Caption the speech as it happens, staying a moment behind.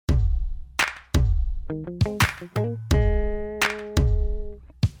Hello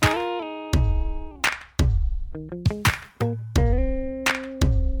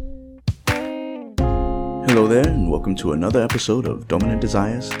there, and welcome to another episode of Dominant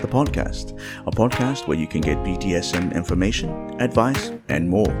Desires, the podcast, a podcast where you can get BDSM information, advice, and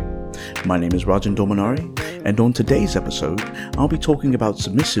more. My name is Rajan Dominari, and on today's episode, I'll be talking about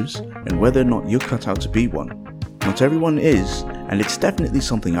submissives and whether or not you're cut out to be one. Not everyone is, and it's definitely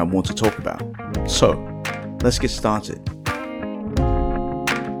something I want to talk about. So, let's get started.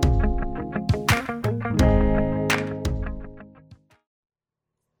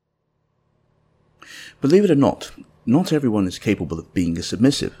 Believe it or not everyone is capable of being a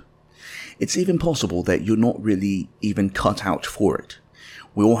submissive. It's even possible that you're not really even cut out for it.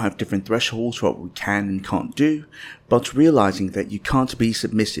 We all have different thresholds for what we can and can't do, but realizing that you can't be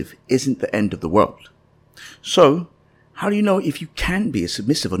submissive isn't the end of the world. So, how do you know if you can be a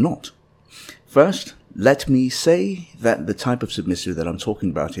submissive or not? First, let me say that the type of submissive that I'm talking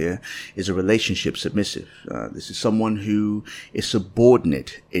about here is a relationship submissive. This is someone who is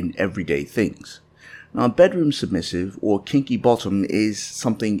subordinate in everyday things. Now, a bedroom submissive or kinky bottom is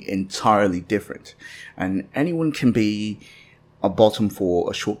something entirely different, and anyone can be a bottom for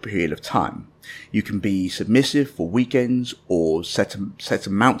a short period of time. You can be submissive for weekends or set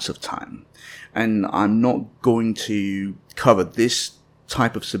amounts of time, and I'm not going to cover this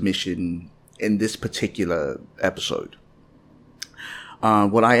type of submission in this particular episode.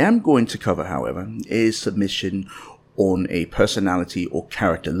 What I am going to cover, however, is submission on a personality or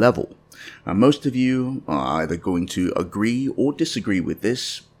character level. Now, most of you are either going to agree or disagree with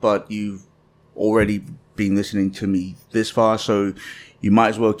this, but you've already been listening to me this far, so you might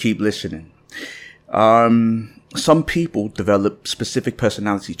as well keep listening. Some people develop specific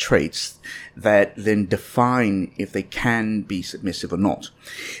personality traits that then define if they can be submissive or not.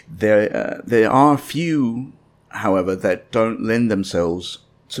 There are a few, however, that don't lend themselves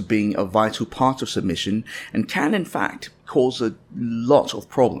to being a vital part of submission and can, in fact, cause a lot of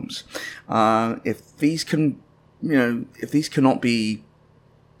problems. If these cannot be,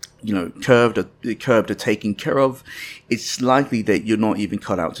 curbed or taken care of, it's likely that you're not even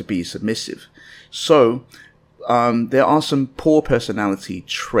cut out to be submissive. So, there are some poor personality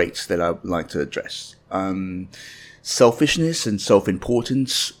traits that I would like to address. Selfishness and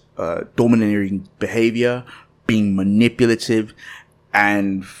self-importance, domineering behavior, being manipulative,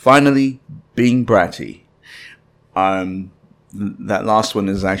 and finally, being bratty. That last one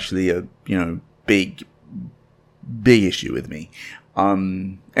is actually a, big issue with me.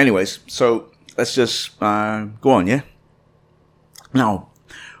 Anyways, so let's just, go on, yeah? Now,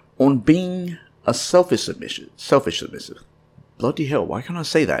 on being a selfish submissive. Bloody hell, why can't I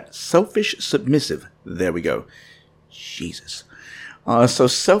say that? Selfish submissive. There we go. Jesus. So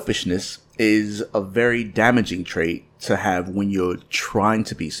selfishness is a very damaging trait to have when you're trying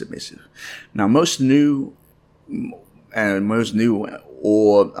to be submissive. Now, most new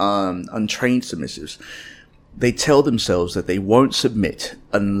or untrained submissives, they tell themselves that they won't submit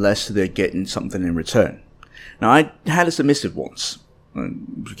unless they're getting something in return. Now, I had a submissive once.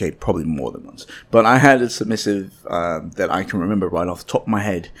 Okay, probably more than once. But I had a submissive that I can remember right off the top of my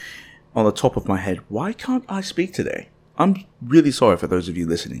head. On the top of my head, why can't I speak today? I'm really sorry for those of you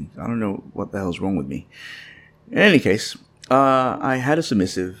listening. I don't know what the hell's wrong with me. In any case, I had a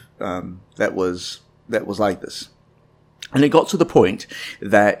submissive that was like this. And it got to the point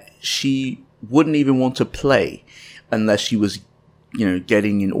that she wouldn't even want to play unless she was,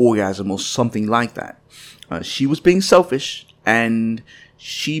 getting an orgasm or something like that. She was being selfish, and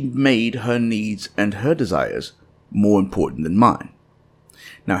she made her needs and her desires more important than mine.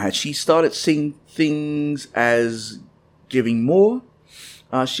 Now, had she started seeing things as giving more,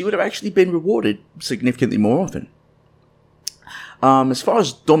 she would have actually been rewarded significantly more often. As far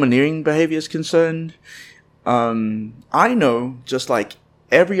as domineering behavior is concerned, I know, just like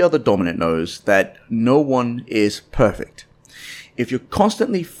every other dominant knows, that no one is perfect. If you're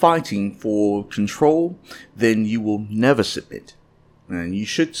constantly fighting for control, then you will never submit. And you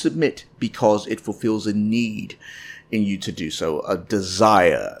should submit because it fulfills a need in you to do so, a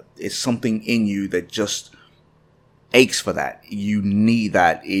desire. It's something in you that just aches for that. You need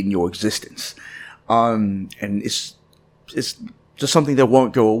that in your existence. And it's just something that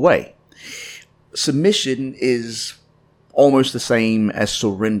won't go away. Submission is almost the same as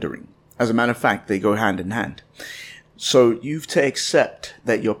surrendering. As a matter of fact, they go hand in hand. So you've to accept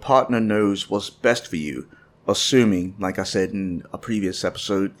that your partner knows what's best for you, assuming, like I said in a previous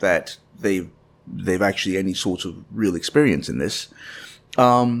episode, that they've actually any sort of real experience in this.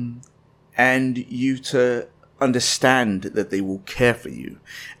 And you to understand that they will care for you.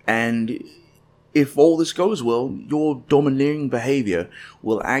 And if all this goes well, your domineering behavior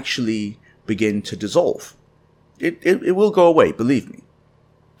will actually begin to dissolve. It will go away, believe me.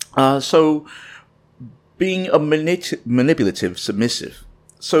 So being a manipulative submissive.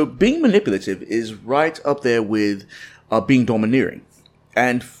 So being manipulative is right up there with being domineering.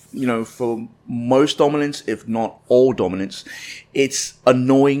 And, for most dominants, if not all dominants, it's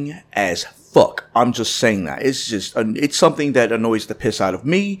annoying as fuck. I'm just saying that. It's something that annoys the piss out of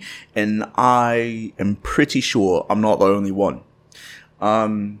me, and I am pretty sure I'm not the only one.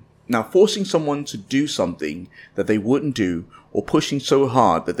 Now, forcing someone to do something that they wouldn't do, or pushing so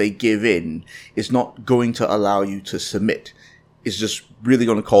hard that they give in, is not going to allow you to submit. It's just really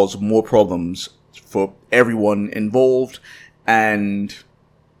going to cause more problems for everyone involved, and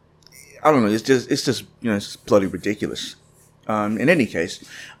I don't know, it's just it's bloody ridiculous. In any case,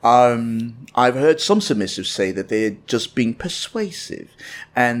 I've heard some submissives say that they're just being persuasive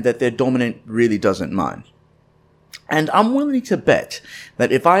and that their dominant really doesn't mind. And I'm willing to bet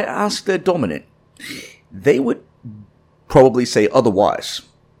that if I asked their dominant, they would probably say otherwise.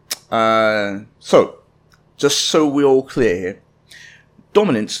 So, just so we're all clear here,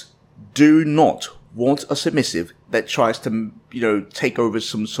 dominants do not want a submissive that tries to, take over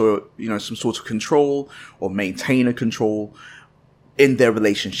some sort of control or maintain a control in their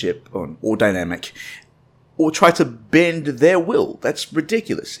relationship or dynamic, or try to bend their will. That's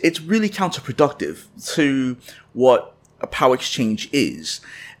ridiculous. It's really counterproductive to what a power exchange is.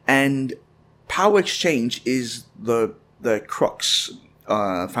 And power exchange is the crux,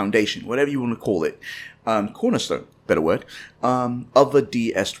 foundation, whatever you want to call it, cornerstone, better word, of a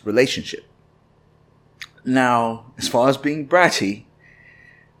DS relationship. Now, as far as being bratty,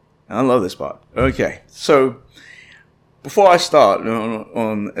 I love this part. Okay, so before I start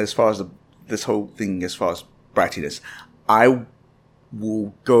on as far as this whole thing, as far as brattiness, I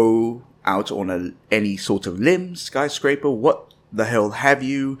will go out on any sort of limb, skyscraper, what the hell have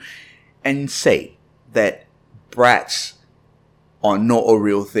you, and say that brats are not a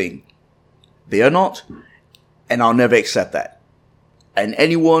real thing. They are not, and I'll never accept that. And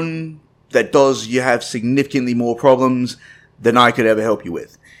anyone that does, you have significantly more problems than I could ever help you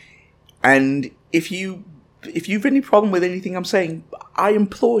with. And if you've any problem with anything I'm saying, I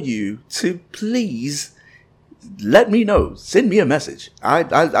implore you to please let me know. Send me a message. I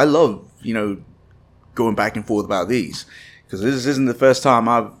love, going back and forth about these, because this isn't the first time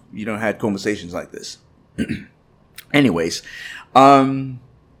I've, had conversations like this. Anyways,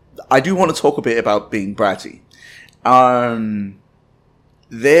 I do want to talk a bit about being bratty.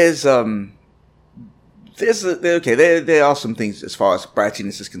 There are some things as far as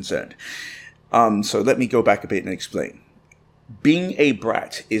brattiness is concerned. So let me go back a bit and explain. Being a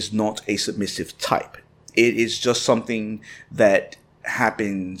brat is not a submissive type. It is just something that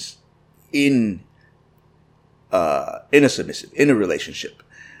happens in a submissive, in a relationship.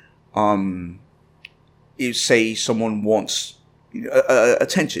 You say someone wants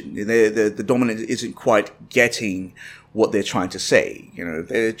attention. The dominant isn't quite getting what they're trying to say.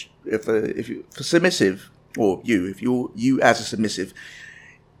 If you're submissive, or if you as a submissive,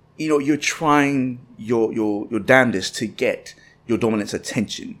 you're trying your damnedest to get your dominant's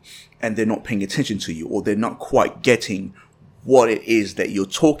attention, and they're not paying attention to you, or they're not quite getting what it is that you're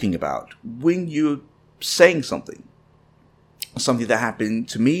talking about when you're saying something. Something that happened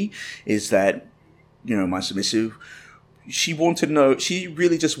to me is that, my submissive, she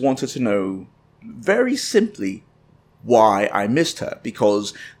really just wanted to know, very simply, why I missed her,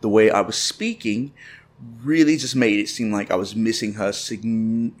 because the way I was speaking really just made it seem like I was missing her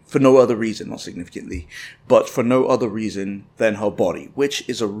for no other reason, not significantly, but for no other reason than her body, which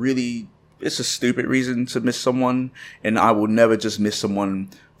is it's a stupid reason to miss someone, and I will never just miss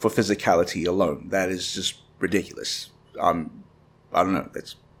someone for physicality alone. That is just ridiculous. I don't know.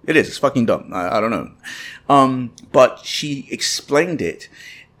 It's fucking dumb. I don't know. But she explained it.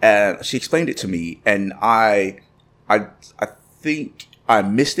 She explained it to me, and I think I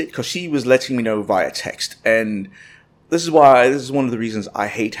missed it because she was letting me know via text. And this is one of the reasons I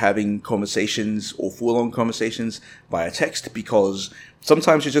hate having conversations or full-on conversations via text, because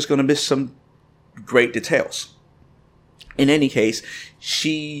sometimes you're just going to miss some great details. In any case,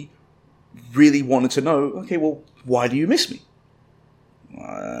 she really wanted to know, okay, well, why do you miss me?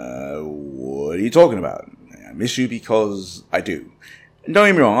 What are you talking about? I miss you because I do. Don't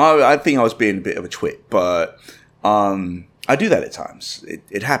get me wrong, I think I was being a bit of a twit, but I do that at times.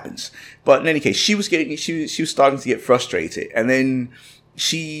 It happens. But in any case, she was starting to get frustrated, and then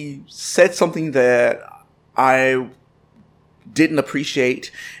she said something that I didn't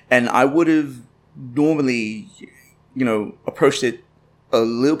appreciate, and I would have normally, approached it a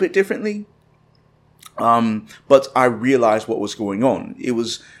little bit differently. But I realized what was going on.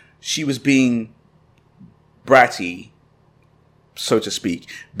 She was being bratty, so to speak,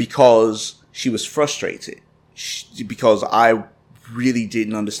 because she was frustrated. Because I really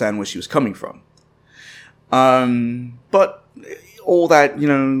didn't understand where she was coming from. But all that,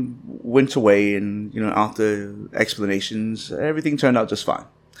 went away, and, after explanations, everything turned out just fine.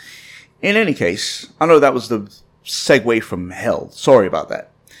 In any case, I know that was the segue from hell. Sorry about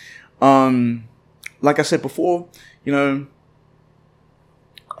that. Like I said before, a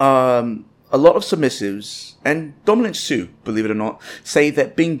lot of submissives, and dominants too, believe it or not, say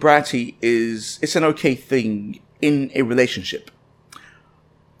that being bratty it's an okay thing in a relationship.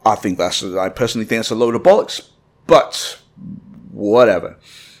 I personally think that's a load of bollocks, but whatever.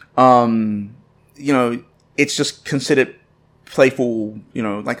 It's just considered playful,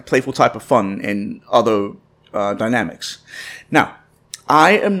 like a playful type of fun and other dynamics. Now,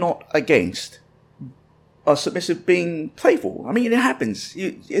 I am not against a submissive being playful. I mean, it happens.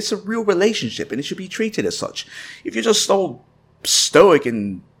 It's a real relationship, and it should be treated as such. If you're just so stoic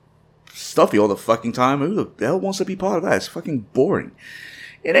and stuffy all the fucking time, who the hell wants to be part of that? It's fucking boring.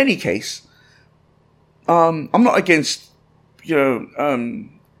 In any case, I'm not against,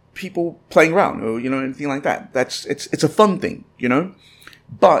 people playing around or, anything like that. It's a fun thing,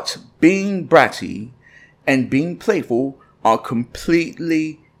 But being bratty and being playful are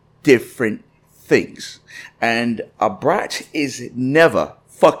completely different things. And a brat is never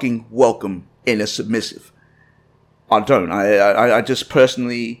fucking welcome in a submissive. I don't. I just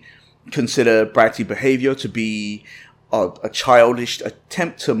personally consider bratty behavior to be a childish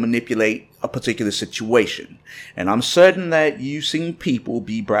attempt to manipulate a particular situation. And I'm certain that you've seen people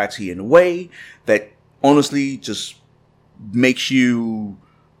be bratty in a way that honestly just makes you,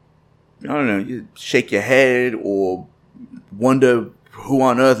 you shake your head or wonder who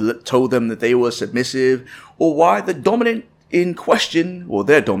on earth told them that they were submissive, or why the dominant in question, or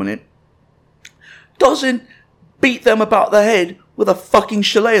their dominant, doesn't beat them about the head with a fucking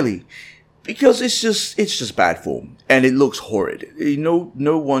shillelagh. Because it's just bad form, and it looks horrid.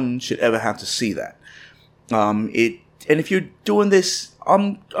 No one should ever have to see that. And if you're doing this,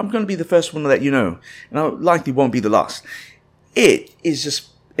 I'm going to be the first one to let you know, and I likely won't be the last. It is just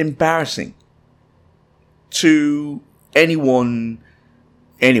embarrassing to anyone,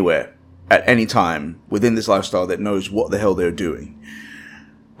 anywhere, at any time within this lifestyle that knows what the hell they're doing.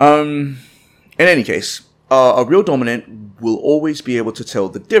 In any case, a real dominant will always be able to tell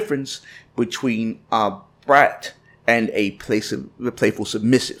the difference between a brat and a playful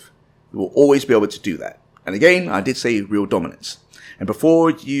submissive. You will always be able to do that. And again, I did say real dominance. And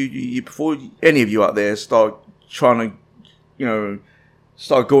before before any of you out there start trying to,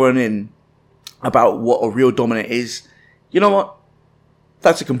 start going in about what a real dominant is, you know what?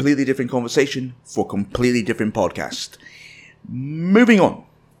 That's a completely different conversation for a completely different podcast. Moving on.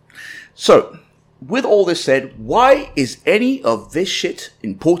 So, with all this said, why is any of this shit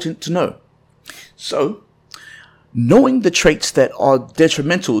important to know? So, knowing the traits that are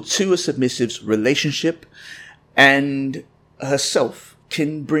detrimental to a submissive's relationship and herself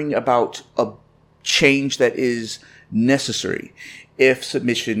can bring about a change that is necessary if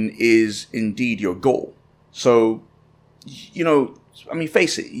submission is indeed your goal. So,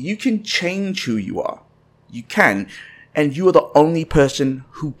 face it, you can change who you are. You can, and you are the only person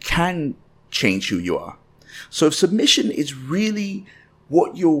who can change who you are. So if submission is really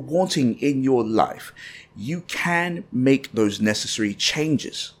what you're wanting in your life, you can make those necessary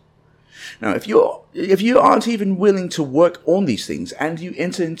changes. Now, if you aren't even willing to work on these things and you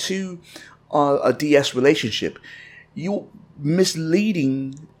enter into a DS relationship, you're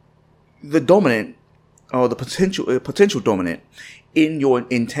misleading the dominant or the potential dominant in your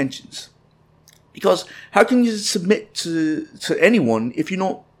intentions. Because how can you submit to anyone if you're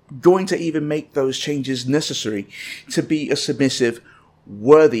not going to even make those changes necessary to be a submissive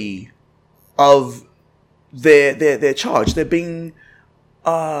worthy of their charge? They're being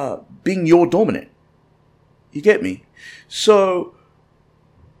your dominant. You get me? So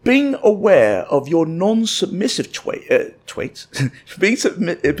being aware of your non-submissive traits,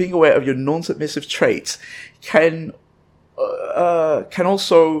 being aware of your non-submissive traits can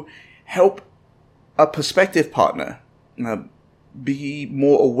also help a prospective partner be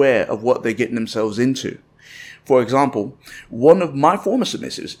more aware of what they're getting themselves into. For example, one of my former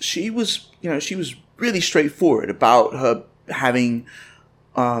submissives, she was really straightforward about her having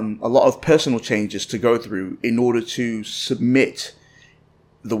a lot of personal changes to go through in order to submit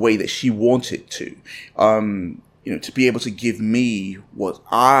the way that she wanted to, to be able to give me what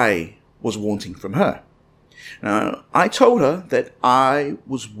I was wanting from her. Now, I told her that I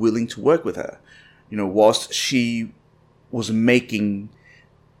was willing to work with her. whilst she was making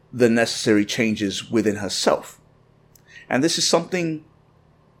the necessary changes within herself. And this is something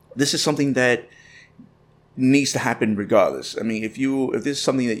that needs to happen regardless. I mean, if this is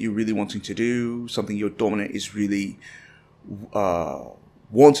something that you're really wanting to do, something your dominant is really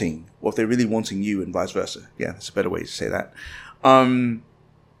wanting, or if they're really wanting you, and vice versa. Yeah, that's a better way to say that.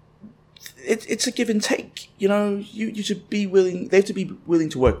 It's a give and take. You should be willing. They have to be willing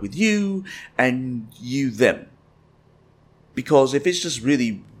to work with you, and you them. Because if it's just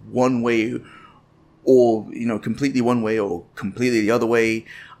really one way, or completely one way, or completely the other way,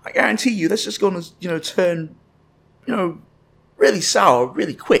 I guarantee you that's just going to turn really sour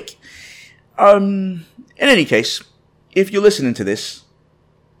really quick. In any case, if you're listening to this,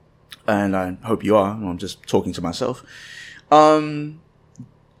 and I hope you are, I'm just talking to myself.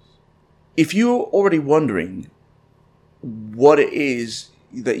 If you're already wondering what it is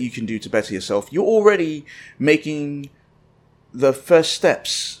that you can do to better yourself, you're already making the first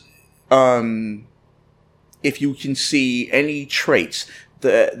steps. If you can see any traits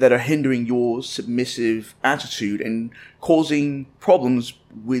that are hindering your submissive attitude and causing problems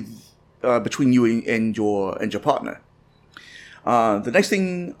with between you and your partner, the next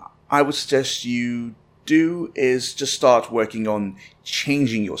thing I would suggest you do is just start working on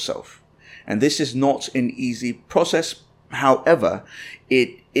changing yourself. And this is not an easy process. However,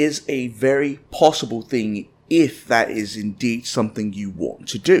 it is a very possible thing if that is indeed something you want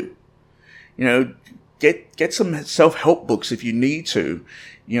to do. Get some self-help books if you need to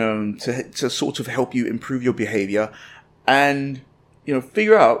sort of help you improve your behavior, and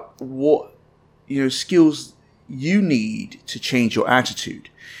figure out what skills you need to change your attitude.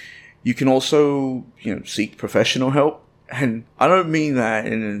 You can also seek professional help, and I don't mean that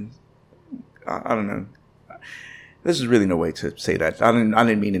I don't know. There's really no way to say that. I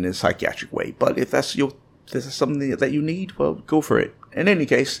didn't mean in a psychiatric way, but if that's something that you need, well, go for it. In any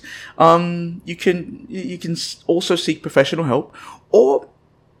case, you can also seek professional help or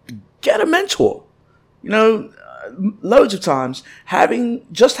get a mentor. Loads of times having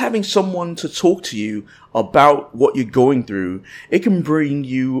someone to talk to you about what you're going through, it can bring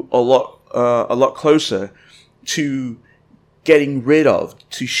you a lot closer to getting rid of,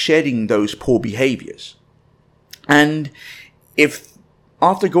 to shedding those poor behaviors. And if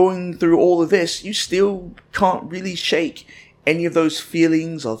after going through all of this, you still can't really shake any of those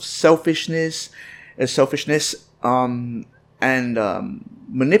feelings of selfishness, and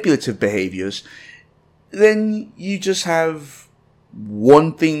manipulative behaviors, then you just have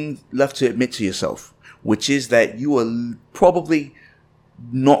one thing left to admit to yourself, which is that you are probably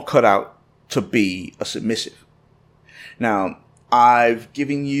not cut out to be a submissive. Now, I've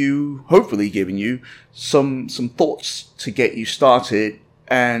hopefully given you some thoughts to get you started,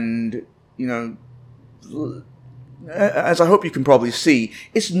 and as I hope you can probably see,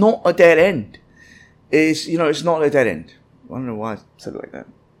 it's not a dead end. It's not a dead end. I don't know why I said it like that.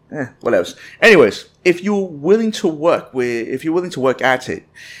 What else? Anyways, if you're willing to work at it,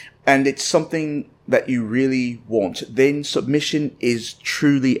 and it's something that you really want, then submission is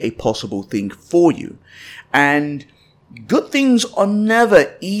truly a possible thing for you. And good things are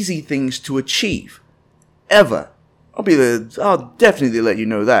never easy things to achieve. Ever. I'll definitely let you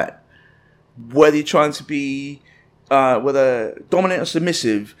know that. Whether you're trying to be whether dominant or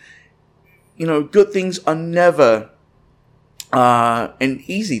submissive, good things are never an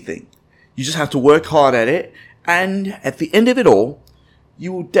easy thing. You just have to work hard at it, and at the end of it all,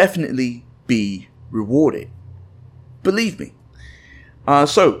 you will definitely be rewarded. Believe me.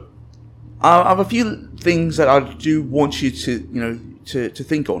 So I have a few things that I do want you to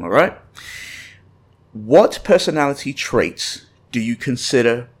think on. All right. What personality traits do you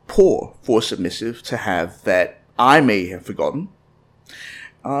consider poor for a submissive to have that I may have forgotten?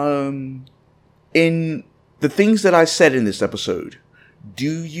 In the things that I said in this episode,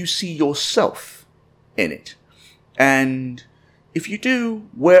 do you see yourself in it? And if you do,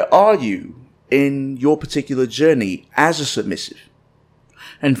 where are you in your particular journey as a submissive?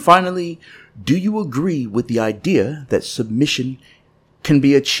 And finally, do you agree with the idea that submission can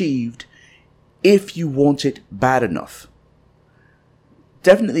be achieved if you want it bad enough?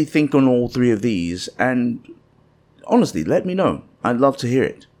 Definitely think on all three of these, and honestly, let me know. I'd love to hear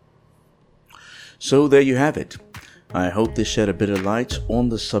it. So there you have it. I hope this shed a bit of light on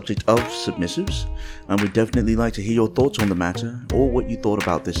the subject of submissives, and would definitely like to hear your thoughts on the matter, or what you thought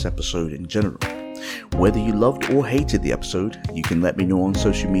about this episode in general. Whether you loved or hated the episode, you can let me know on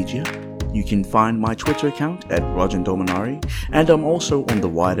social media. You can find my Twitter account at Rajan Dominari, and I'm also on the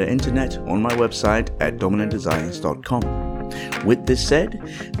wider internet on my website at dominantdesigns.com. With this said,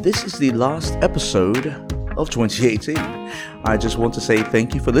 this is the last episode of 2018. I just want to say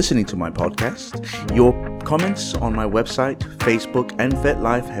thank you for listening to my podcast. Your comments on my website, Facebook, and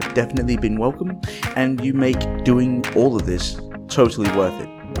FetLife have definitely been welcome, and you make doing all of this totally worth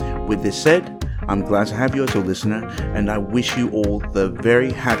it. With this said, I'm glad to have you as a listener, and I wish you all the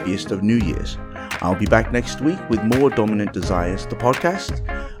very happiest of New Year's. I'll be back next week with more Dominant Desires, the podcast.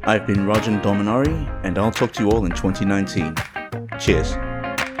 I've been Rajan Dominari, and I'll talk to you all in 2019. Cheers.